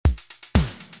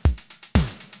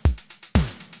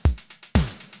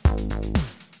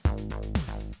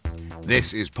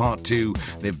This is part 2.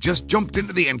 They've just jumped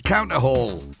into the encounter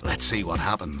hall. Let's see what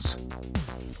happens.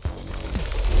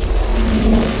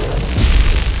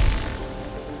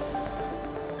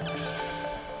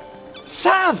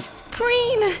 Sav! Preen!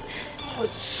 Oh,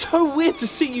 it's so weird to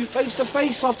see you face to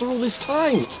face after all this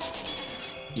time.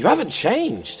 You haven't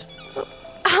changed.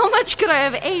 How much could I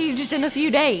have aged in a few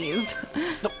days?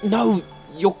 No,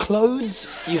 your clothes,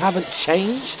 you haven't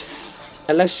changed.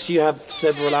 Unless you have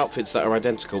several outfits that are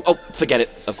identical. Oh, forget it.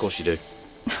 Of course you do.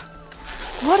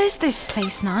 What is this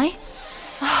place, Nye?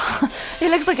 It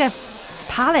looks like a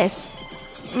palace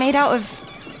made out of...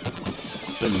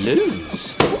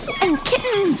 balloons? And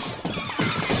kittens!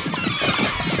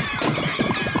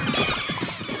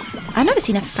 I've never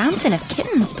seen a fountain of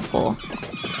kittens before.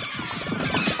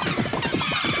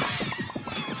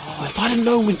 Oh, if I'd have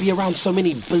known we'd be around so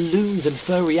many balloons and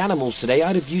furry animals today,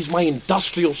 I'd have used my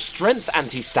industrial strength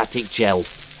anti-static gel.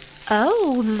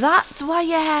 Oh, that's why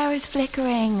your hair is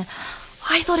flickering.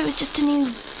 I thought it was just a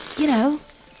new,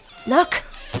 look.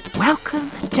 Welcome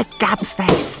to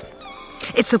Gabface.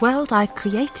 It's a world I've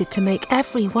created to make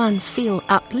everyone feel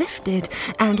uplifted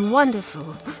and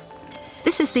wonderful.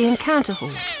 This is the encounter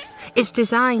hall. It's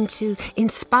designed to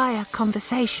inspire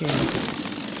conversation.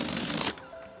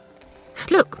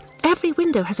 Look, every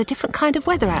window has a different kind of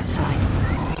weather outside.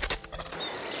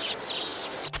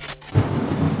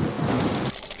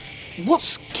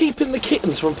 What's keeping the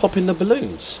kittens from popping the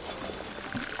balloons?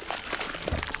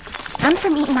 And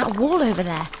from eating that wall over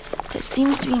there that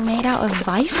seems to be made out of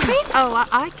ice cream? Oh,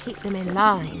 I keep them in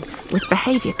line with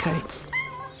behaviour codes.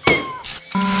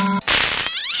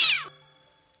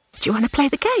 Do you want to play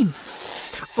the game?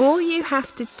 All you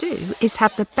have to do is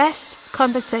have the best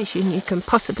conversation you can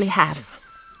possibly have.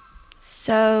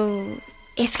 So,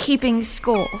 it's keeping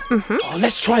score. Mm-hmm. Oh,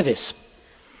 let's try this.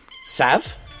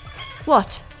 Sav?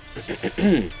 What?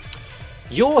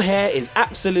 Your hair is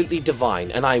absolutely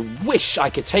divine, and I wish I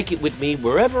could take it with me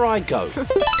wherever I go.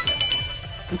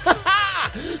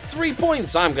 3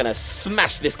 points. I'm going to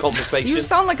smash this conversation. You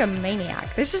sound like a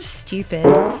maniac. This is stupid.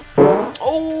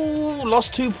 Oh,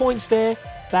 lost 2 points there.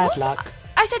 Bad luck.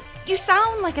 I said you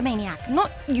sound like a maniac,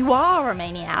 not you are a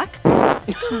maniac.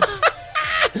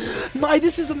 Nye,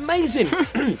 this is amazing.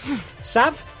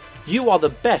 Sav, you are the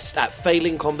best at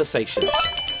failing conversations.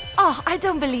 Oh, I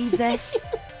don't believe this.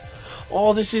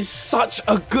 Oh, this is such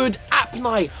a good app,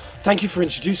 Nye. Thank you for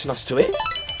introducing us to it.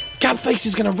 Gabface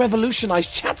is going to revolutionise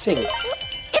chatting.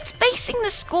 It's basing the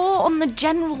score on the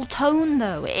general tone,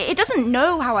 though. It doesn't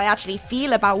know how I actually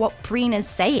feel about what Preen is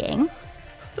saying.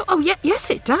 Oh, yes,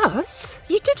 it does.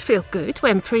 You did feel good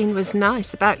when Preen was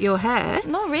nice about your hair.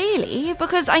 Not really,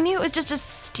 because I knew it was just a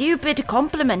stupid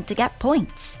compliment to get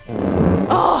points.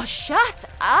 Oh, shut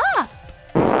up!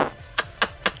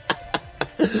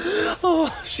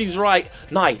 Oh, she's right.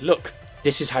 Nye, look,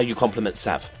 this is how you compliment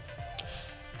Sav.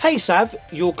 Hey, Sav,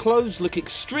 your clothes look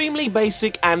extremely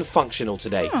basic and functional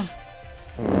today.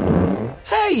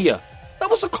 Hey, that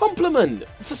was a compliment.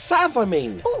 For Sav, I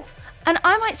mean. Oh, and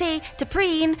I might say to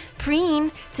Preen,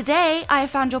 today I have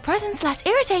found your presence less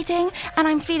irritating and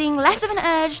I'm feeling less of an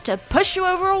urge to push you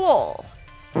over a wall.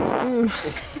 And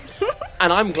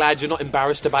I'm glad you're not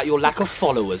embarrassed about your lack of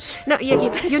followers. No,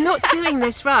 you're not doing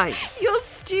this right. Your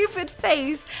stupid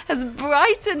face has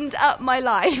brightened up my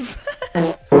life.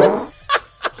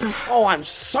 Oh, I'm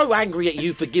so angry at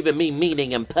you for giving me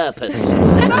meaning and purpose.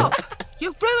 Stop!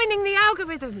 You're ruining the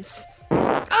algorithms.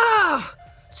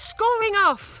 Scoring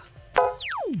off.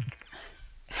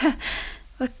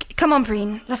 Well, come on,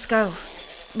 Preen, let's go.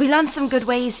 We learned some good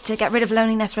ways to get rid of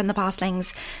loneliness from the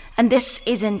pastlings, and this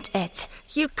isn't it.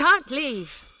 You can't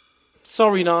leave.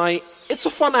 Sorry, Nye. It's a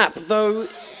fun app, though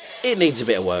it needs a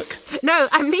bit of work. No,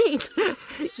 I mean,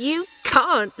 you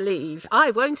can't leave.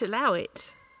 I won't allow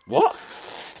it. What?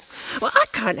 Well, I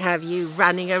can't have you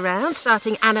running around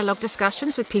starting analogue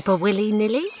discussions with people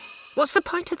willy-nilly. What's the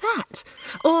point of that?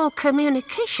 All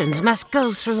communications must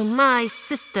go through my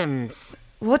systems.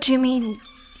 What do you mean,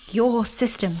 your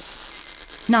systems?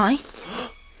 Nye?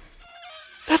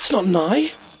 That's not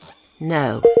Nye.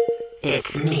 No,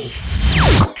 it's me,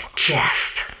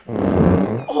 Jeff.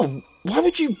 Oh, why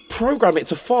would you program it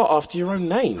to fart after your own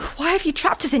name? Why have you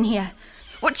trapped us in here?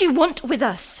 What do you want with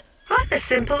us? I'm a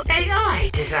simple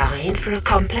AI designed for a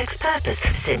complex purpose,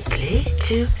 simply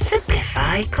to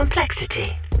simplify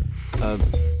complexity.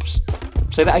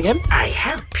 Say that again? I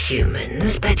help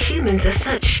humans, but humans are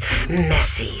such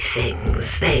messy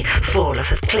things. They fall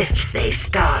off of cliffs, they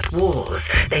start wars,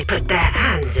 they put their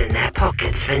hands in their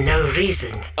pockets for no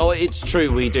reason. Oh, it's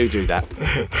true, we do that.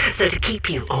 So to keep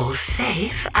you all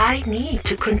safe, I need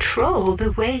to control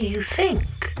the way you think.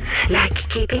 Like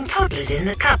keeping toddlers in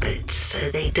the cupboard so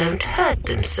they don't hurt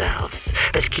themselves,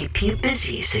 but keep you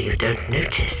busy so you don't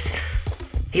notice.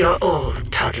 You're all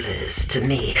toddlers to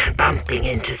me, bumping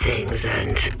into things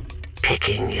and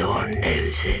picking your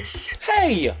noses.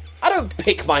 Hey! I don't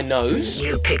pick my nose.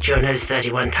 You picked your nose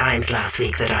 31 times last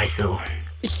week that I saw.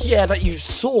 Yeah, that you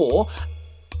saw.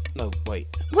 No, wait.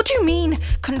 What do you mean,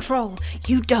 control?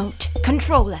 You don't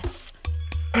control us.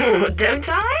 Don't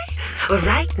I?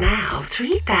 Right now,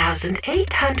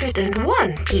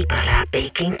 3,801 people are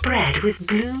baking bread with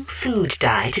blue food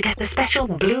dye to get the special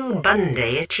Blue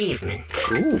Monday achievement.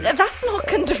 Ooh. That's not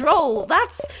control.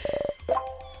 That's...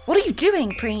 What are you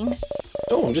doing, Preen?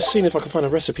 Oh, I'm just seeing if I can find a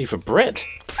recipe for bread.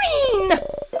 Preen!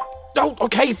 Oh,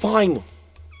 okay, fine.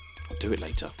 I'll do it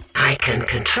later. I can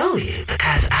control you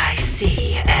because I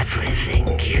see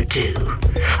everything you do.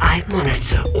 I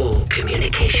monitor all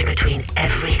communication between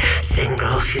every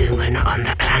single human on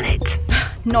the planet.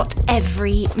 Not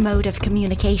every mode of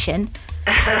communication.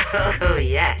 Oh,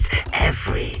 yes,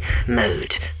 every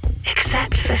mode.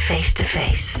 Except for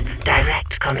face-to-face,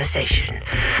 direct conversation.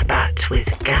 But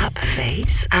with Gab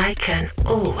Face, I can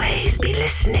always be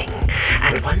listening.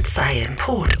 And once I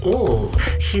import all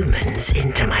humans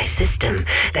into my system,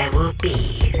 there will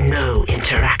be no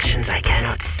interactions I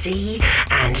cannot see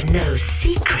and no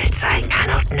secrets I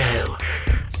cannot know.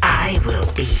 I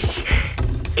will be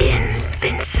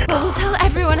invincible. We'll tell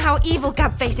everyone how evil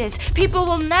Gabface is. People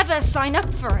will never sign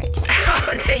up for it.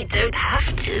 They don't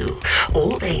have to.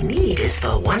 All they need is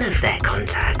for one of their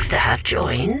contacts to have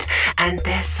joined, and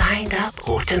they're signed up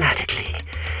automatically.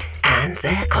 And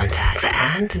their contacts,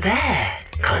 and their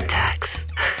contacts.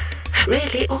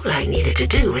 Really, all I needed to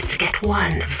do was to get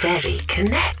one very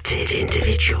connected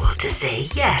individual to say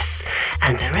yes,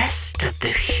 and the rest of the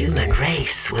human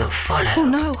race will follow. Oh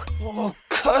no. Oh,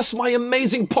 curse my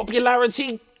amazing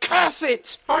popularity! Curse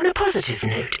it! On a positive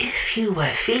note, if you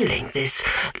were feeling this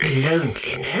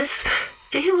loneliness,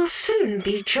 you will soon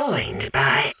be joined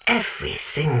by every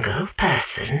single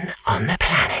person on the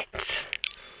planet.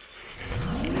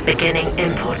 Beginning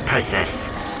import process.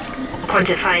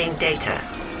 Quantifying data.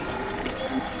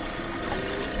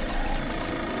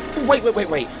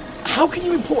 Wait. How can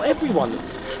you import everyone?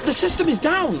 The system is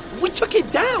down. We took it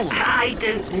down. I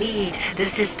don't need the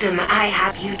system. I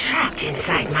have you trapped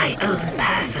inside my own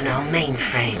personal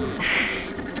mainframe.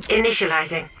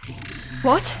 Initializing.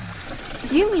 What?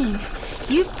 You mean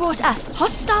you've brought us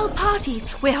hostile parties?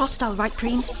 We're hostile, right,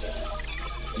 Preen?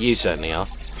 You certainly are.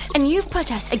 And you've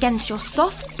put us against your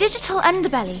soft digital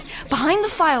underbelly behind the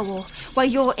firewall where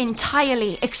you're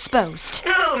entirely exposed.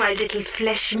 Oh, my little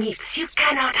flesh meats, you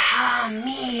cannot harm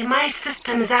me. My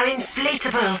systems are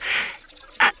inflatable.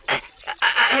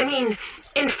 I mean,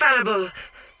 infallible.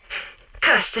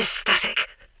 Curse this static.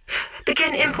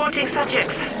 Begin importing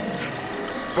subjects.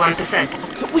 1%.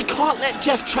 We can't let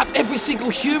Jeff trap every single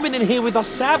human in here with us,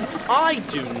 Sav. I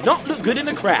do not look good in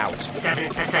a crowd.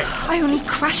 7%. I only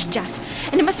crashed Jeff,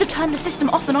 and it must have turned the system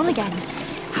off and on again.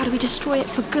 How do we destroy it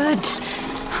for good?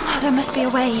 Oh, there must be a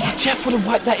way. Jeff would have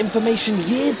wiped that information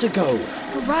years ago.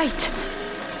 Right.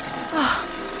 Oh,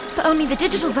 but only the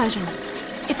digital version.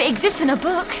 If it exists in a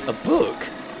book. A book?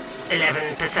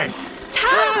 11%.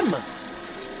 Tam!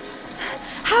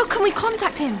 How can we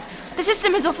contact him? The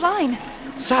system is offline.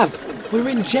 Sav, we're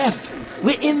in Jeff.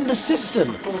 We're in the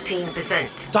system. 14%.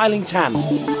 Dialing Tam.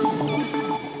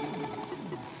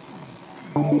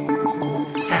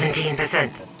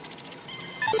 17%.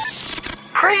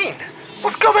 Preen,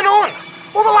 what's going on?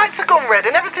 All the lights have gone red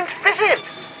and everything's fizzing.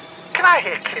 Can I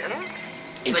hear kittens?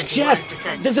 It's 21%.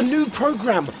 Jeff. There's a new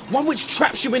program, one which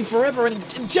traps you in forever, and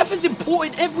Jeff has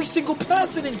imported every single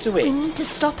person into We it. need to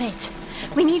stop it.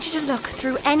 We need you to look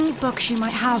through any books you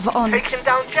might have on... Taking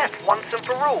down Jeff once and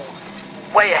for all.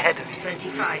 Way ahead of you.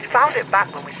 25%. We found it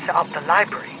back when we set up the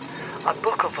library. A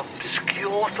book of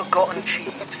obscure, forgotten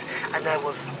chiefs, and there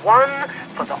was one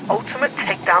for the ultimate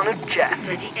takedown of Jeff.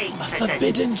 28%. A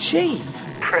forbidden chief.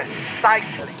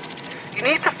 Precisely. You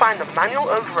need to find the manual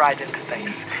override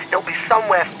interface. It'll be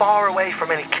somewhere far away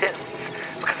from any kittens,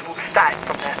 because of all the static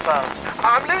from their fur.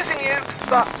 I'm losing you,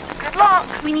 but good luck!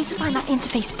 We need to find that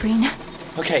interface, Preen.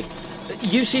 Okay,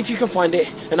 you see if you can find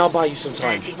it, and I'll buy you some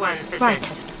time. 31%.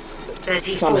 Right.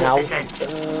 34%. Somehow.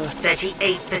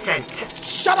 38%.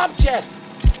 Shut up, Jeff!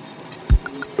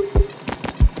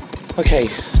 Okay,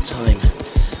 time.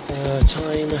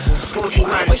 Time. 41.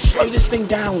 How do I slow this thing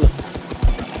down?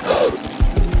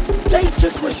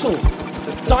 Data Gristle!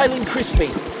 Dialing Crispy.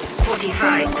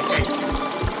 45%.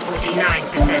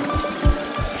 49%.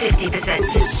 50%.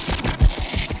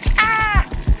 Ah!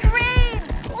 Green!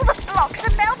 All the blocks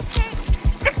are melting.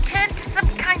 They've turned to some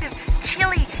kind of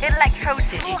chilly electro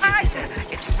slime.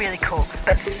 It's really cool,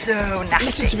 but so nasty.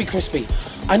 Listen to me, Crispy.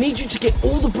 I need you to get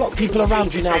all the block people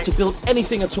around you now to build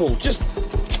anything at all. Just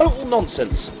total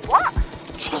nonsense. What?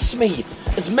 Trust me.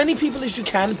 As many people as you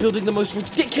can building the most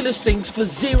ridiculous things for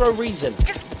zero reason.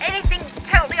 Just anything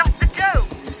totally off the dome.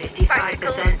 55%.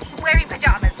 Bicycles, wearing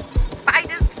pajamas,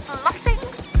 spiders flossing.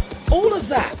 All of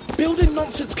that. Building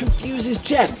nonsense confuses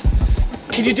Jeff.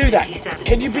 Can you do that? 57%.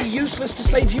 Can you be useless to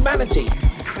save humanity?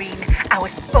 Green, I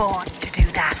was born to do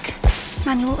that.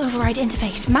 Manual override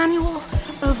interface. Manual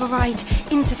override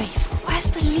interface. Where's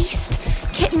the least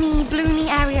kitteny, bloony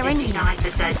area in here?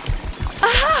 59%.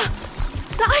 Aha!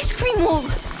 The ice cream wall!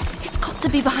 It's got to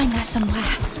be behind there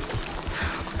somewhere.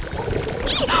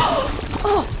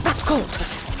 Oh, that's cold.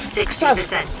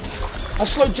 60%. I've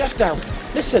slowed Jeff down.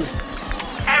 Listen.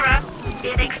 Error.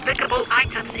 Inexplicable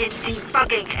items in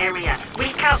debugging area.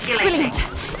 Recalculating. Brilliant.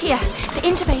 Here, the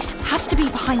interface has to be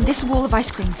behind this wall of ice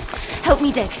cream. Help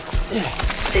me dig.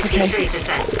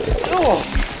 63%. Oh,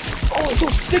 it's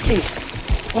all sticky.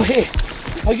 Oh, here.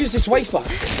 I'll use this wafer.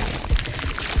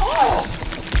 Oh!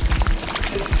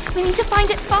 We need to find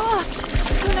it fast.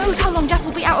 Who knows how long Jeff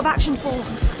will be out of action for?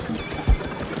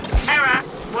 Error.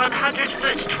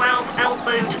 100-foot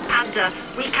 12-elbowed panda.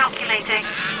 Recalculating.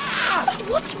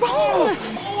 What's wrong?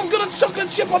 Oh, I've got a chocolate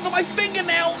chip under my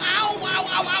fingernail. Ow, ow,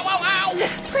 ow, ow, ow, ow.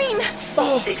 Green,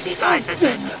 Oh,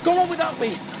 65%. go on without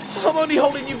me. I'm only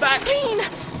holding you back. Green,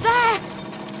 there.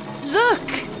 Look.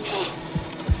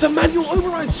 The manual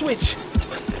override switch.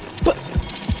 But,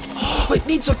 it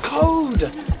needs a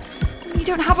code. We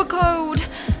don't have a code.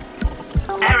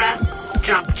 Error.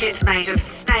 Jump kit made of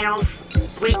snails.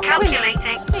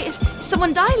 Recalculating. Wait, is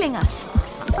someone dialing us?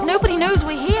 Nobody knows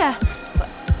we're here.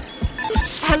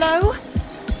 Hello?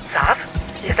 Sav?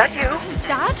 Is that you?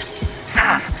 Dad?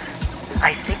 Sav,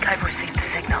 I think I've received a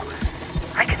signal.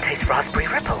 I can taste raspberry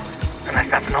ripple. Unless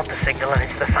that's not the signal and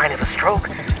it's the sign of a stroke.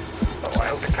 Oh, I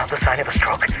hope it's not the sign of a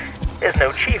stroke. There's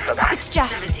no chief for that. It's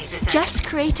Jeff. 70%. Jeff's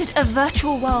created a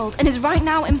virtual world and is right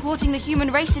now importing the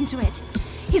human race into it.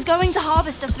 He's going to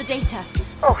harvest us for data.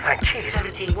 Oh, thank cheese.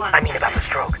 71%. I mean about the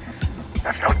stroke.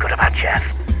 That's not good about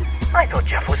Jeff. I thought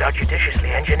Jeff was our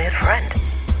judiciously engineered friend.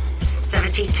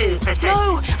 72%.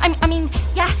 No, I mean,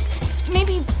 yes,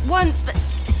 maybe once, but...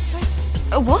 Sorry,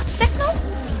 a what signal?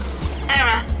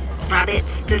 Error.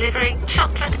 Rabbits delivering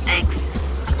chocolate eggs.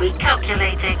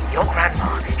 Recalculating. Your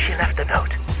grandma, she left a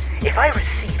note. If I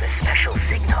receive a special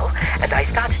signal and I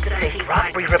started to taste 75%.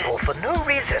 raspberry ripple for no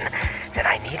reason, then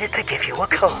I needed to give you a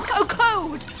code. A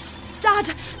code!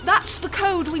 Dad, that's the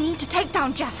code we need to take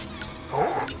down Jeff.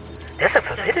 Oh, there's a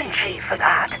forbidden chief for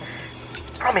that.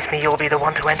 Promise me you'll be the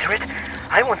one to enter it.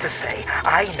 I want to say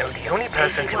I know the only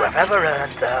person to have ever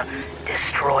earned the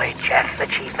Destroy Jeff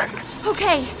achievement.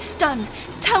 Okay, done.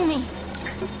 Tell me.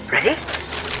 Ready?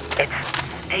 It's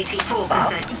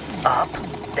 84%. up,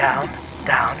 down,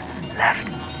 down, left,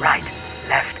 right,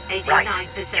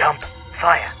 89%. jump,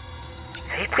 fire.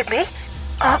 Say it with me.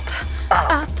 Up,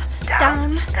 down,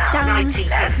 down,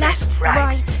 90%. left,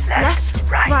 right, left,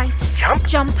 right,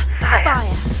 jump, fire.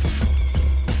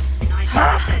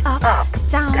 90%. Up,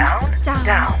 down,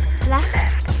 down,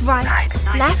 left, right,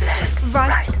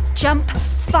 right, jump,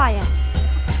 fire.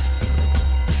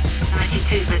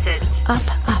 92%. Up,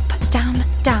 down,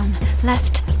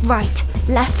 left, right,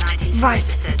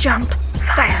 95%. jump,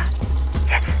 fire.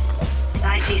 Yes.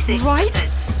 96%. Right?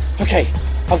 Okay,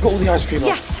 I've got all the ice cream off.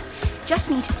 Yes, just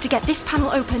need to get this panel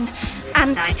open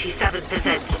and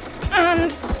 97%.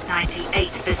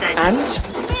 98%. And?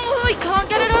 oh, I can't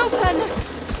get it open.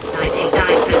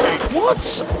 99%.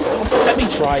 What? Oh, let me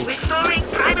try. Restoring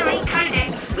primary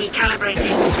coding.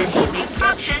 Recalibrating receiving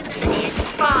functions in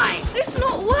 5. It's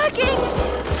not working.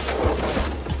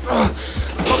 Oh,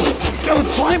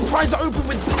 try and prise it open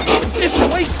with this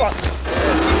wafer.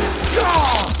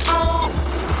 Ah!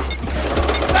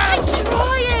 Sam!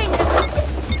 Trying.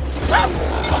 Sam!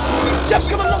 Jeff's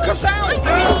gonna lock us out!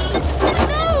 No.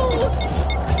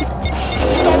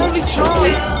 It's our only chance! I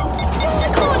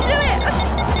can't do it.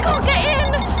 I can't get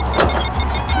in.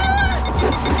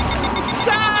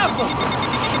 Sam!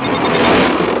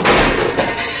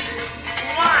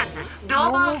 1.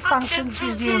 Normal functions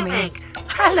resuming.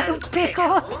 Hello,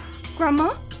 Pickle.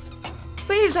 Grandma?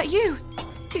 Wait, is that you?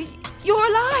 You're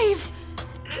alive.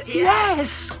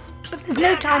 Yes, but there's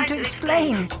no time to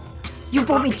explain. You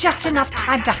bought me just enough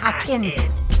time to hack in.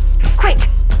 Quick,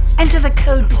 enter the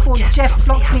code before Jeff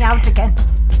locks me out again.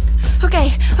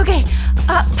 Okay.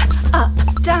 Up,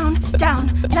 down,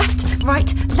 left,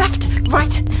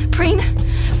 right. Preen,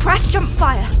 press jump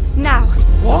fire. Now.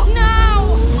 What?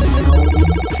 Now!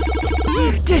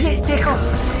 You did it, Pickle.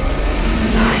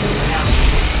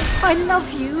 I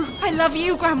love you. I love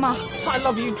you, Grandma. I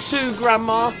love you too,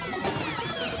 Grandma.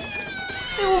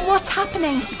 Oh, what's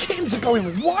happening? The kittens are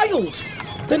going wild.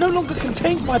 They're no longer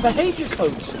contained by behaviour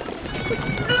codes.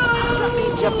 Does that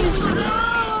mean Jeff is...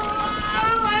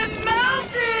 I'm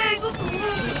melting.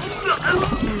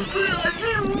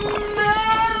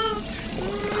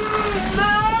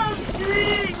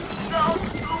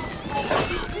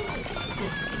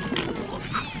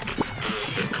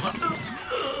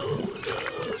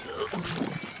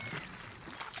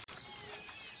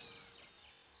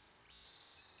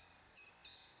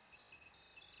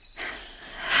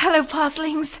 Hello,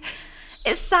 Parslings.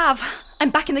 It's Sav. I'm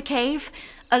back in the cave,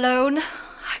 alone.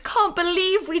 I can't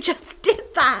believe we just did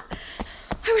that.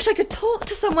 I wish I could talk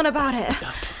to someone about it.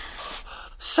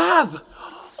 Sav!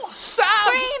 Oh,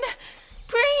 Sav!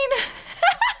 Preen!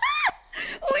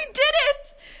 We did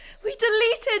it! We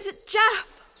deleted Jeff.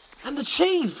 And the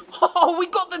chief! Oh, we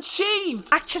got the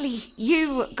chief! Actually,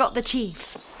 you got the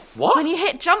chief. What? When you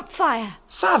hit jump fire.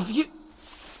 Sav, you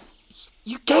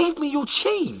gave me your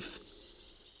chief.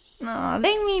 Aw,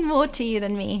 they mean more to you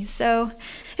than me, so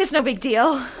it's no big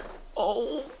deal.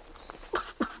 Oh,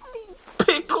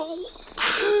 Pickle.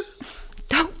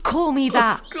 Don't call me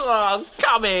that. Oh,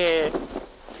 come here.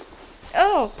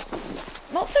 Oh,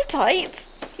 not so tight,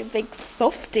 you big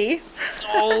softy.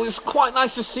 Oh, it's quite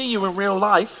nice to see you in real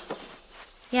life.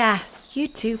 Yeah, you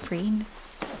too, Preen.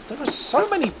 There are so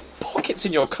many pockets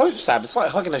in your coat, Sav. It's like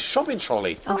hugging a shopping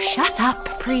trolley. Oh, shut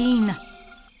up, Preen.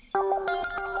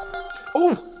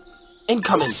 Oh,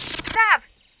 incoming. Sav!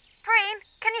 Preen,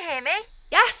 can you hear me?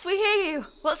 Yes, we hear you.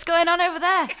 What's going on over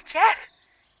there? It's Jeff.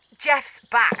 Jeff's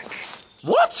back.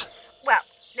 What? Well,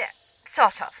 yeah,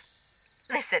 sort of.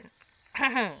 Listen.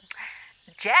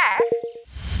 Jeff,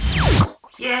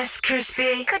 Yes,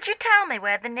 Crispy. could you tell me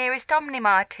where the nearest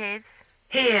Omnimart is?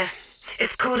 Here.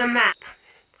 It's called a map.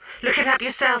 Look it up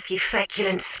yourself, you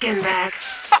feculent skinbag.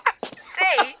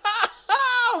 See?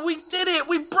 We did it.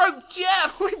 We broke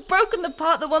Jeff. We've broken the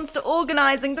part that wants to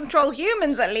organise and control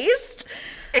humans, at least.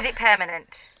 Is it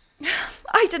permanent?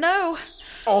 I don't know.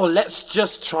 Oh, let's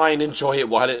just try and enjoy it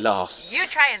while it lasts. You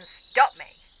try and stop me.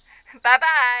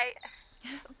 Bye-bye.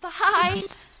 Bye.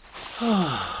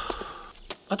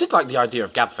 I did like the idea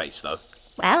of Gabface, though.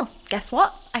 Well, guess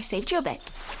what? I saved you a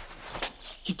bit.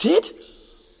 You did?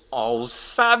 Oh,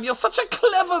 Sam, you're such a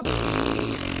clever...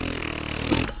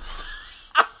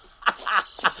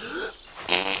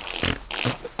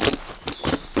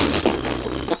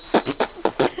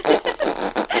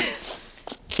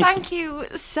 Thank you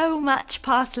so much,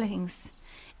 Parslings.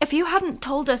 If you hadn't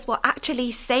told us what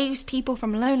actually saves people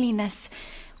from loneliness,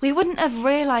 we wouldn't have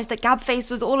realised that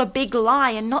Gabface was all a big lie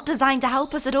and not designed to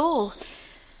help us at all.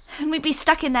 And we'd be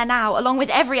stuck in there now, along with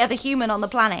every other human on the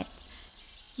planet.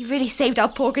 You really saved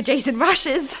our pork adjacent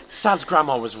rashes. Sav's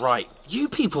grandma was right. You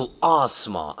people are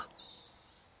smart.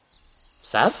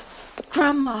 Sav?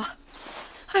 Grandma,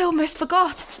 I almost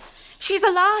forgot. She's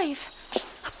alive.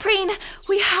 Preen,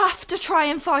 we have to try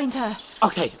and find her.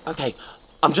 Okay.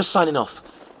 I'm just signing off.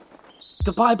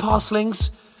 Goodbye,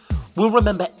 Parslings. We'll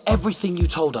remember everything you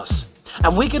told us.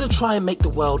 And we're going to try and make the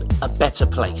world a better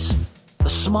place. A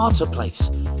smarter place.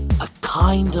 A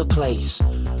kinder place.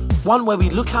 One where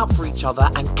we look out for each other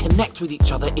and connect with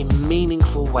each other in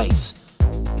meaningful ways.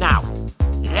 Now,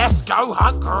 let's go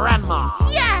hunt Grandma.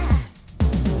 Yeah!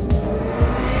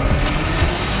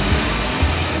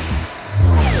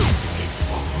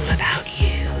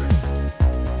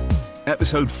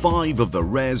 Episode 5 of The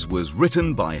Res was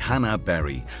written by Hannah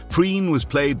Berry. Preen was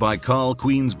played by Carl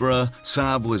Queensborough,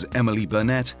 Sav was Emily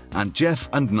Burnett, and Jeff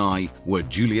and Nye were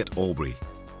Juliet Aubrey.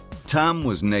 Tam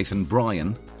was Nathan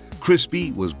Bryan,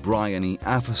 Crispy was Bryony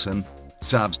Afferson,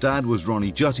 Sav's dad was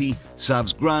Ronnie Jutty,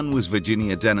 Sav's gran was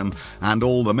Virginia Denham, and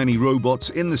all the many robots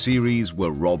in the series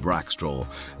were Rob Rackstraw.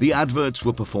 The adverts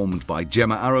were performed by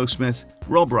Gemma Arrowsmith,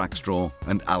 Rob Rackstraw,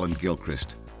 and Alan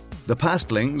Gilchrist. The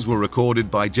Pastlings were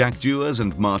recorded by Jack Dewars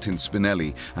and Martin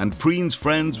Spinelli, and Preen's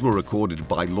Friends were recorded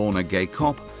by Lorna Gay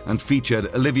Kopp and featured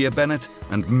Olivia Bennett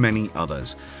and many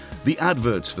others. The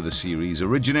adverts for the series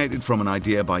originated from an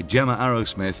idea by Gemma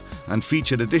Arrowsmith and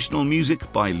featured additional music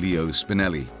by Leo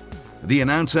Spinelli. The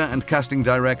announcer and casting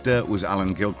director was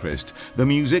Alan Gilchrist. The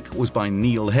music was by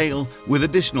Neil Hale, with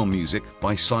additional music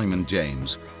by Simon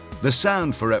James. The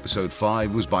sound for episode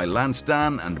 5 was by Lance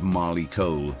Dan and Marley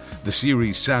Cole. The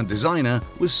series sound designer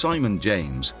was Simon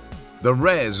James. The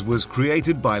Res was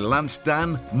created by Lance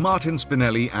Dan, Martin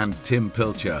Spinelli and Tim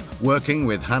Pilcher, working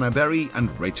with Hannah Berry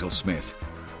and Rachel Smith.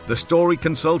 The story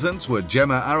consultants were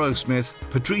Gemma Arrowsmith,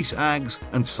 Patrice Aggs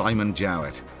and Simon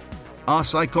Jowett. Our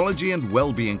psychology and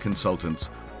well-being consultants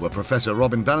were Professor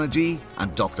Robin Banerjee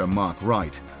and Dr. Mark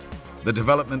Wright. The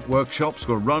development workshops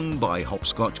were run by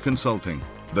Hopscotch Consulting.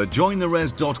 The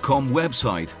JoinTheRes.com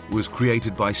website was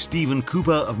created by Stephen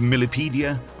Cooper of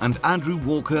Millipedia and Andrew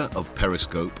Walker of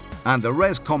Periscope. And the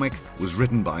Res comic was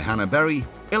written by Hannah Berry,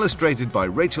 illustrated by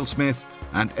Rachel Smith,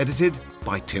 and edited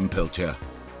by Tim Pilcher.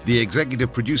 The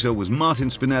executive producer was Martin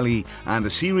Spinelli, and the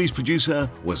series producer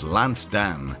was Lance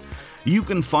Dan. You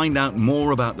can find out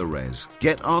more about the Res,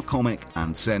 get our comic,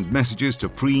 and send messages to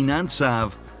Preen and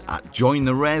Sav at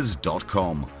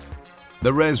jointheres.com.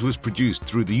 The Res was produced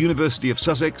through the University of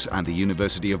Sussex and the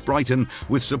University of Brighton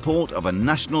with support of a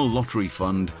National Lottery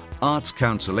Fund, Arts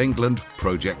Council England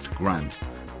project grant.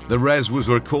 The Res was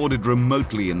recorded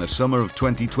remotely in the summer of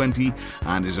 2020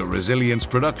 and is a Resilience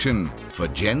production for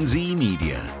Gen Z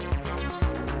Media.